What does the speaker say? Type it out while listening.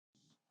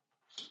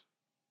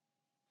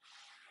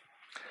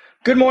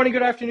Good morning,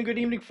 good afternoon, good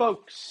evening,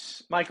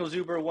 folks. Michael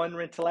Zuber, one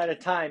rental at a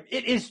time.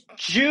 It is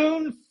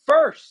June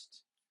 1st.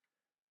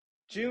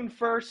 June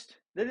 1st.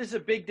 That is a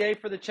big day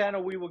for the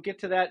channel. We will get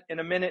to that in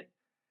a minute.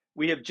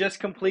 We have just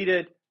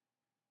completed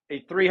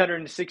a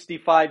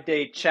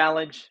 365-day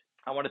challenge.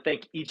 I want to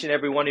thank each and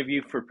every one of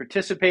you for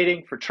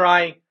participating, for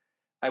trying.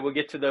 I will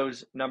get to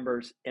those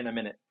numbers in a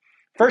minute.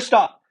 First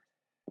off,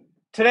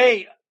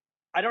 today,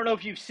 I don't know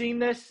if you've seen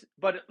this,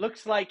 but it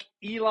looks like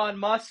Elon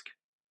Musk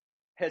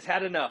has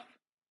had enough.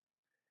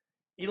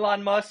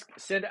 Elon Musk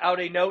sent out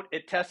a note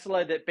at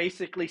Tesla that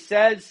basically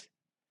says,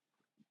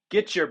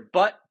 get your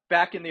butt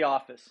back in the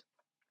office.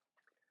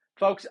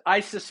 Folks,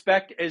 I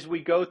suspect as we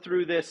go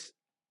through this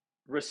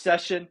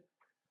recession,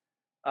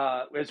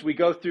 as we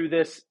go through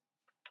this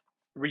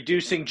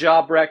reducing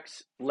job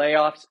wrecks,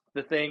 layoffs,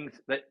 the things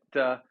that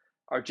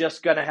are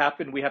just going to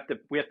happen, we have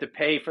to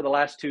pay for the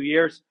last 2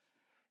 years.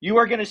 You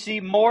are going to see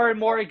more and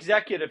more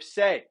executives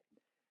say,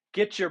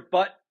 get your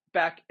butt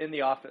back in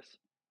the office.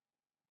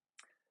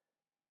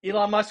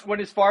 Elon Musk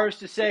went as far as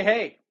to say,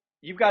 hey,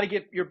 you've got to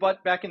get your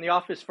butt back in the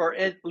office for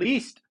at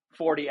least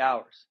 40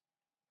 hours.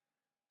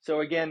 So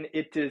again,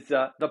 it is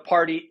the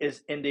party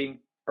is ending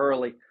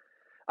early.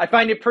 I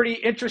find it pretty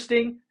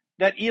interesting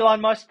that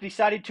Elon Musk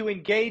decided to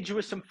engage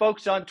with some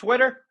folks on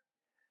Twitter,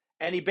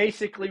 and he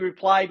basically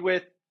replied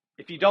with,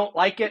 if you don't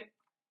like it,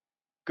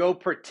 go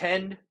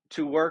pretend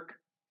to work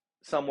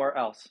somewhere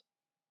else.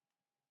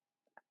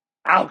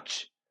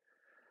 Ouch.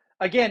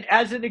 Again,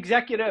 as an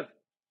executive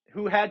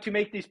who had to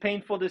make these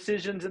painful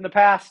decisions in the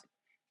past,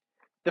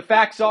 the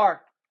facts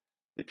are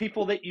the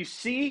people that you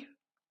see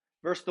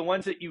versus the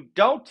ones that you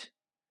don't,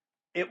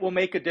 it will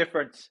make a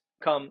difference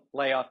come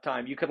layoff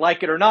time. You could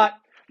like it or not.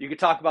 You could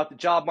talk about the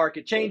job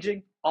market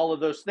changing, all of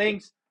those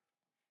things.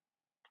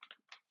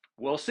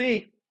 We'll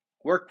see.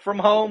 Work from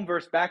home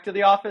versus back to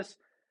the office.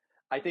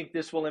 I think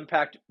this will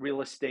impact real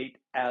estate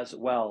as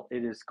well.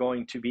 It is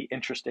going to be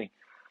interesting.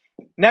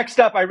 Next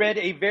up, I read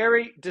a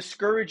very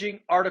discouraging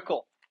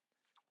article.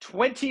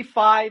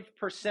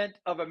 25%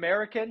 of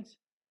Americans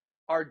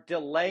are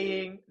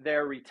delaying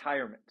their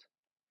retirement.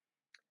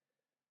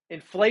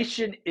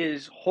 Inflation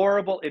is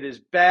horrible. It is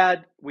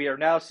bad. We are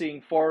now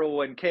seeing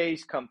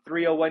 401ks come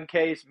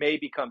 301ks, may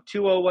become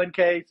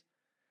 201ks.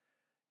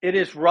 It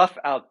is rough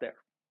out there.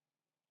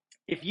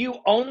 If you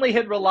only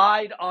had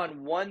relied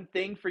on one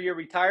thing for your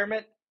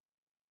retirement,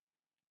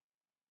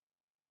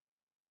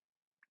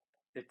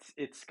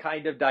 it's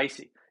kind of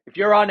dicey. If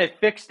you're on a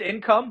fixed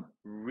income,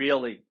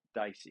 really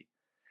dicey.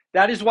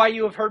 That is why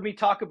you have heard me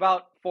talk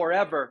about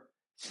forever.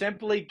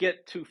 Simply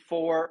get to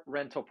 4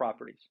 rental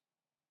properties.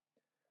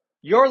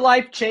 Your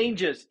life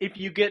changes if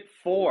you get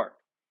 4.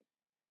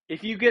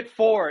 If you get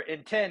 4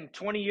 and 10,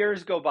 20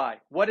 years go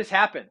by, what has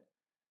happened?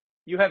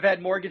 You have had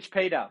mortgage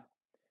pay down.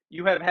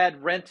 You have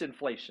had rent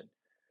inflation.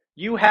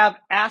 You have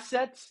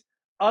assets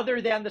other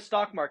than the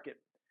stock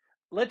market.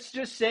 Let's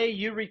just say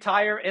you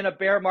retire in a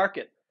bear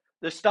market.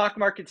 The stock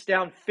market's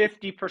down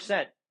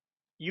 50%.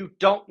 You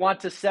don't want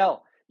to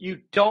sell. You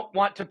don't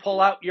want to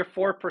pull out your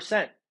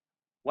 4%.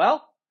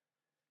 Well,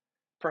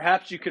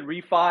 perhaps you could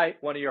refi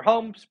one of your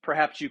homes.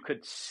 Perhaps you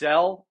could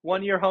sell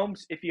one of your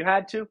homes if you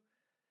had to.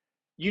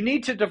 You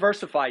need to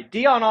diversify.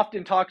 Dion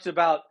often talks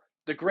about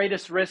the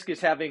greatest risk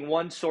is having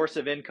one source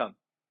of income.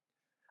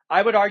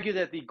 I would argue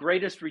that the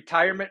greatest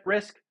retirement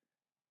risk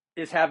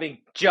is having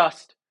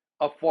just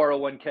a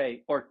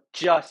 401k or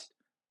just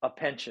a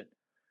pension.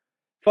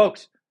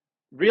 Folks,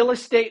 real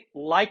estate,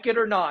 like it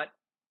or not,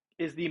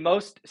 is the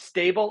most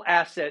stable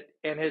asset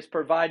and has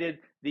provided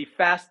the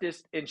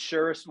fastest and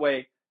surest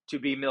way to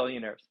be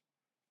millionaires.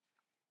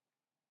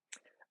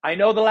 I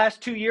know the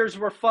last 2 years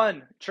were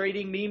fun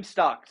trading meme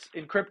stocks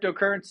in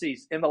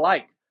cryptocurrencies and the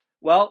like.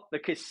 Well, the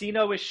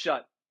casino is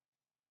shut.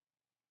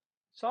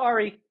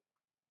 Sorry,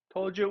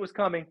 told you it was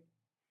coming.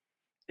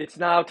 It's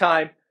now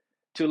time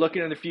to look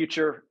into the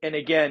future. And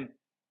again,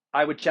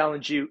 I would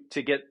challenge you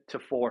to get to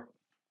 4.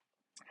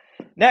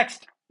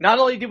 Next, not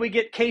only did we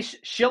get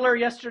Case-Shiller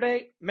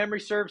yesterday,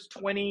 memory serves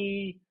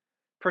 20%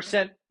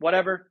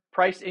 whatever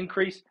price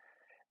increase.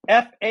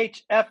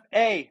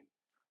 FHFA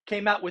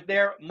came out with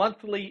their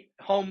monthly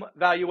home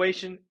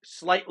valuation,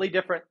 slightly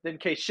different than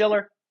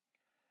Case-Shiller.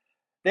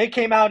 They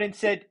came out and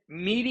said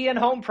median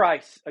home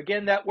price,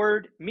 again that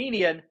word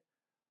median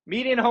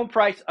home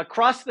price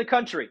across the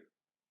country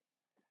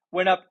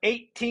went up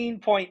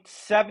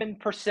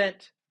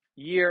 18.7%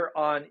 year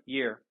on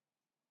year.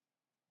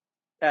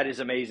 That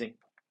is amazing.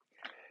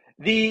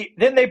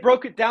 Then they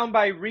broke it down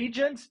by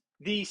regions.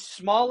 The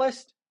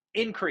smallest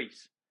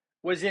increase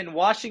was in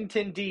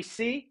Washington,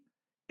 D.C.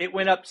 It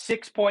went up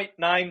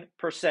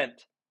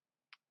 6.9%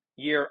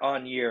 year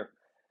on year.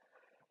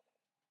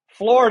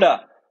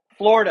 Florida,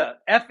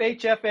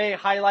 FHFA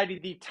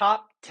highlighted the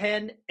top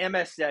 10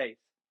 MSAs.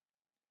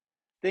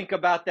 Think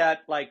about that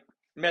like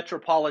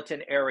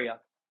metropolitan area.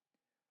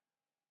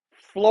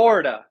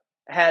 Florida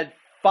had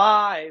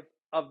 5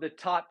 of the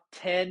top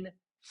 10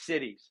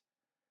 cities.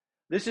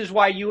 This is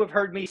why you have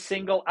heard me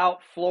single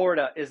out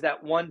Florida, is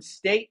that one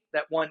state,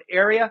 that one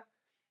area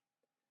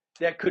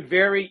that could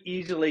very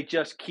easily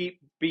just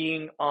keep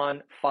being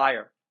on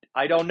fire.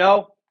 I don't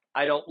know.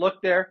 I don't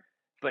look there,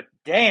 but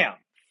damn,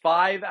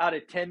 5 out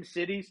of 10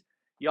 cities,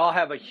 y'all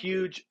have a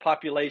huge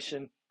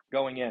population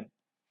going in.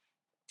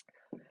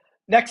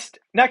 Next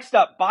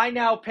up, buy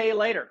now, pay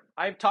later.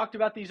 I've talked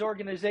about these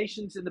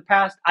organizations in the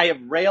past. I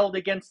have railed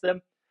against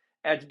them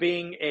as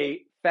being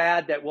a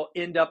fad that will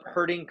end up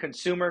hurting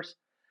consumers.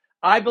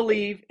 I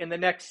believe in the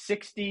next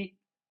 60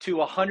 to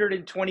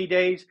 120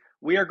 days,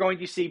 we are going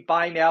to see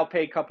buy now,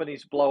 pay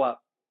companies blow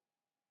up.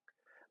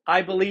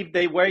 I believe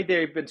the way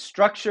they've been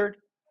structured,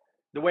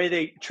 the way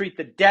they treat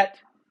the debt,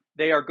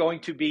 they are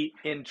going to be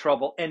in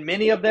trouble. And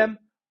many of them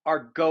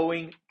are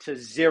going to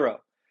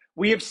zero.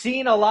 We have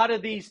seen a lot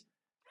of these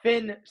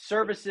fin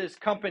services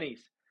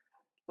companies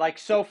like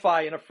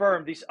SoFi and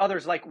Affirm, these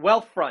others like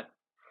Wealthfront.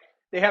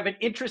 They have an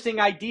interesting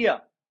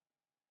idea,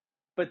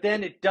 but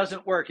then it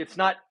doesn't work. It's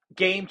not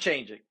game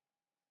changing.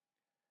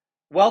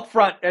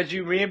 Wealthfront, as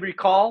you may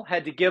recall,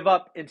 had to give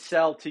up and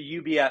sell to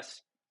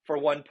UBS for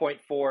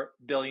 $1.4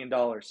 billion.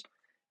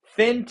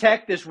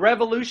 FinTech, this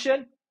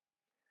revolution,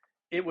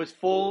 it was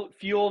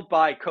fueled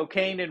by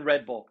cocaine and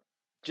Red Bull,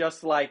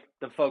 just like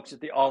the folks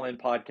at the All In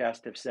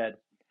podcast have said.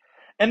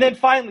 And then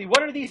finally,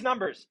 what are these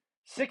numbers?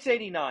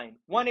 689,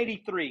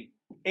 183,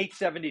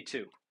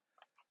 872.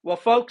 Well,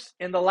 folks,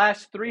 in the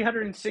last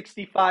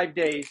 365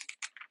 days,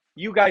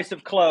 you guys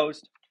have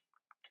closed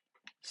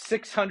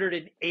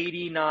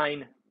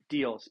 689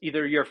 deals,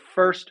 either your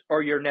first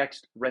or your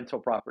next rental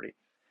property.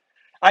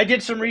 I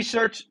did some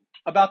research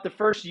about the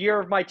first year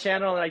of my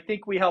channel, and I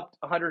think we helped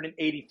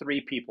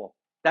 183 people.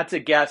 That's a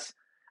guess.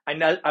 I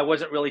know I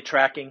wasn't really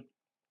tracking,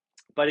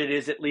 but it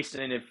is at least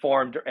an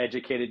informed or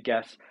educated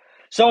guess.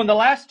 So in the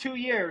last 2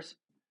 years,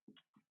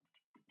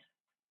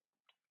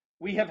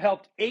 we have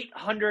helped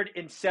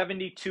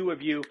 872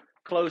 of you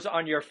close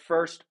on your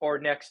first or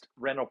next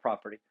rental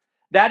property.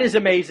 That is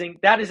amazing.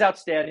 That is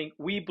outstanding.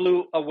 We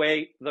blew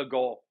away the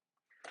goal.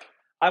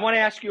 I want to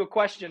ask you a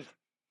question.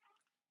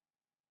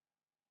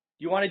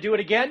 You want to do it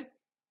again?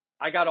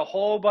 I got a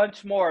whole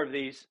bunch more of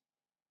these.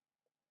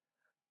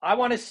 I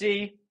want to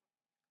see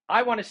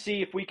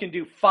if we can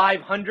do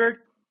 500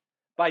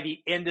 by the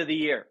end of the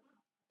year.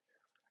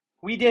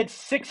 We did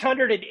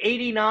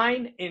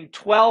 689 in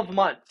 12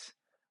 months.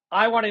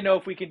 I want to know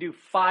if we can do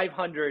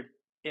 500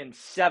 in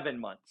 7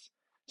 months.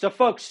 So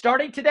folks,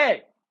 starting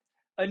today,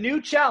 a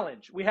new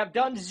challenge. We have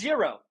done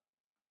 0.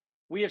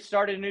 We have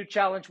started a new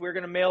challenge. We're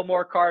going to mail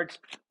more cards.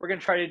 We're going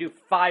to try to do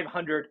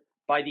 500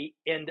 by the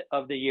end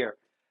of the year.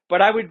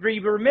 But I would be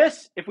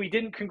remiss if we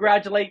didn't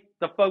congratulate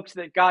the folks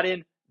that got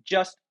in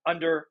just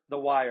under the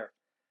wire.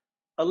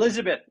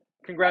 Elizabeth,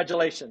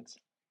 congratulations.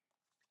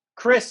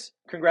 Chris,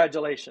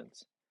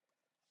 congratulations.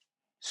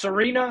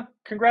 Serena,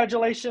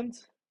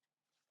 congratulations.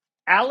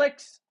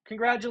 Alex,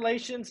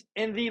 congratulations.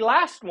 And the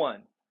last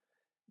one,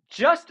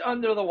 just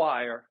under the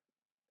wire,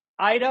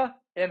 Ida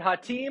and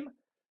Hatim,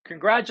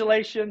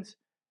 congratulations.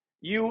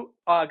 You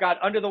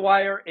got under the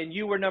wire and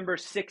you were number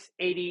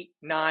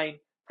 689.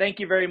 Thank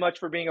you very much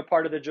for being a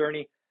part of the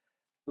journey.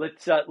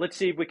 Let's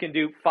see if we can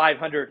do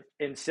 500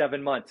 in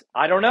 7 months.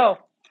 I don't know.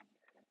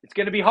 It's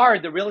going to be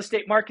hard. The real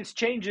estate market's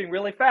changing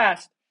really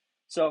fast.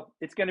 So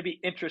it's going to be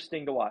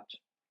interesting to watch.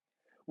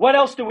 What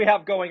else do we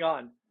have going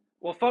on?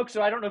 Well, folks,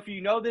 so I don't know if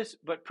you know this,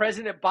 but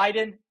President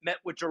Biden met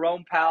with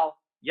Jerome Powell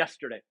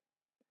yesterday.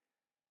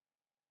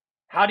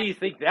 How do you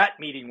think that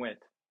meeting went?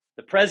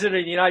 The President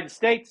of the United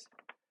States,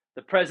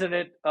 the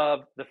President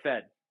of the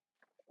Fed.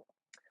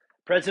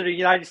 President of the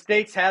United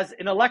States has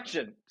an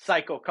election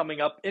cycle coming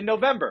up in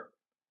November.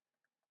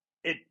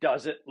 It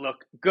doesn't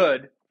look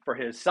good for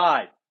his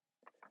side.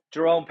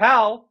 Jerome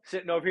Powell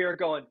sitting over here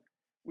going,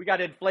 we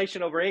got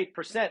inflation over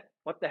 8%.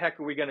 What the heck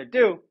are we going to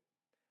do?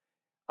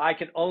 I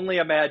can only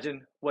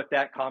imagine what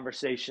that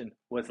conversation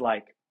was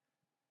like.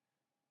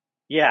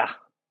 Yeah,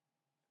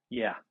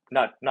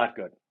 not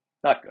good.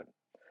 Not good.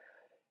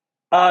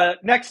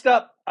 Next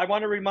up, I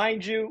want to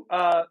remind you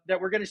that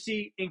we're going to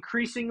see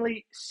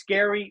increasingly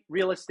scary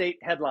real estate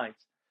headlines.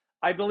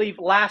 I believe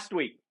last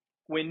week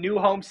when new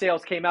home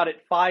sales came out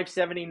at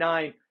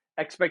 579,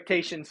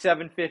 expectation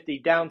 750,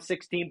 down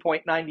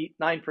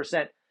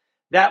 16.99%.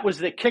 That was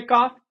the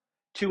kickoff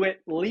to at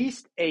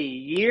least a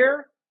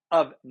year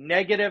of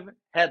negative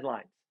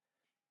headlines.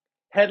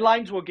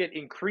 Headlines will get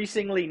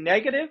increasingly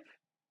negative,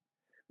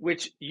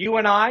 which you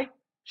and I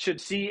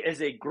should see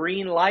as a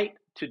green light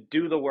to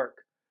do the work.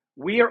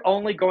 We are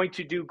only going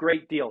to do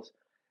great deals.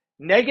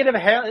 Negative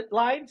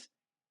headlines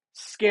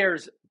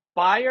scares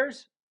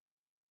buyers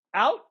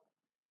out,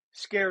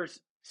 scares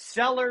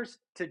sellers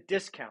to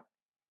discount.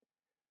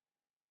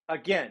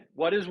 Again,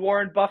 what does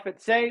Warren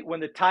Buffett say? When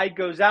the tide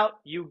goes out,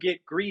 you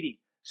get greedy.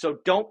 So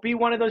don't be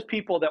one of those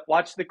people that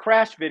watch the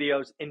crash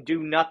videos and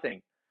do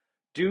nothing.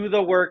 Do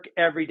the work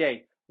every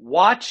day.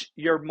 Watch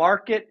your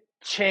market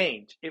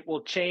change. It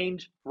will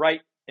change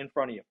right in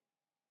front of you.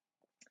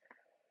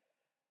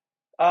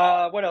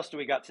 What else do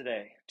we got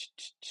today?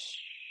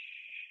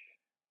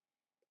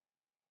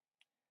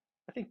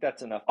 I think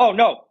that's enough. Oh,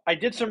 no. I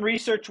did some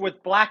research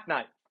with Black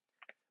Knight.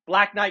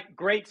 Black Knight,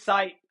 great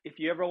site. if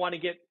you ever want to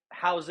get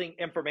housing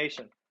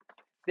information.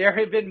 There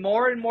have been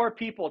more and more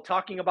people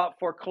talking about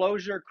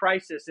foreclosure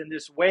crisis and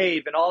this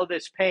wave and all of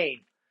this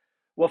pain.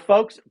 Well,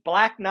 folks,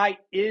 Black Knight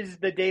is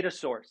the data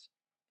source.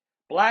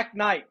 Black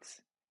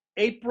Knight's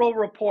April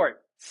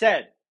report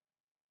said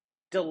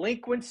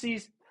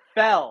delinquencies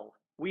fell.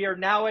 We are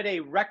now at a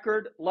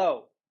record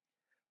low.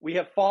 We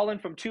have fallen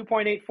from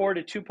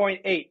 2.84 to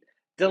 2.8.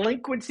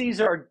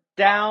 Delinquencies are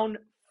down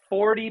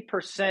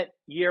 40%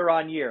 year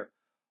on year.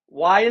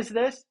 Why is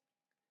this?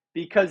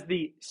 Because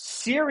the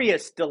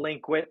serious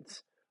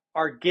delinquents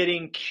are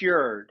getting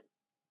cured.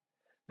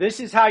 This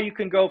is how you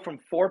can go from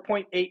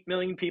 4.8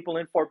 million people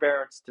in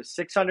forbearance to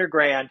 600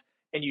 grand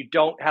and you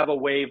don't have a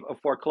wave of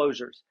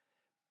foreclosures.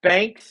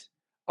 Banks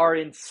are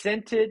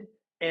incented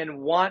and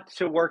want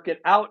to work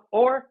it out,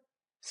 or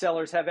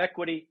sellers have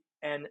equity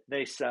and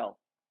they sell.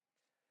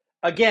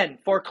 Again,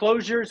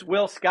 foreclosures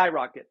will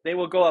skyrocket. They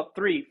will go up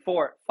 3,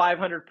 4,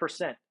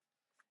 500%.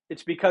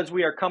 It's because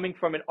we are coming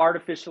from an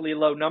artificially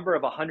low number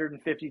of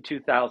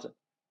 152,000.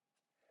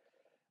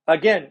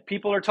 Again,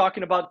 people are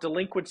talking about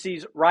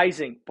delinquencies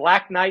rising.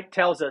 Black Knight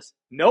tells us,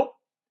 nope,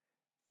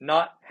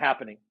 not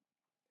happening.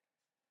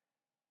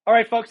 All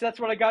right, folks, that's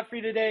what I got for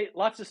you today.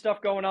 Lots of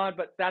stuff going on,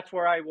 but that's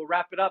where I will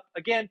wrap it up.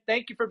 Again,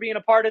 thank you for being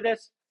a part of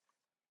this.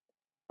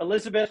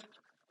 Elizabeth,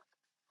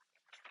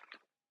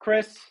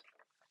 Chris,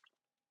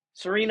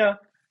 Serena,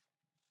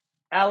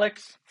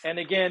 Alex, and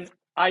again,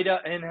 Ida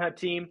and her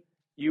team,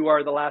 you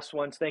are the last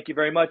ones. Thank you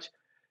very much.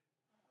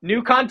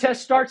 New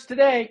contest starts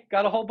today.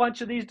 Got a whole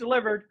bunch of these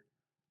delivered.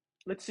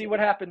 Let's see what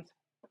happens.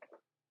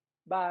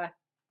 Bye.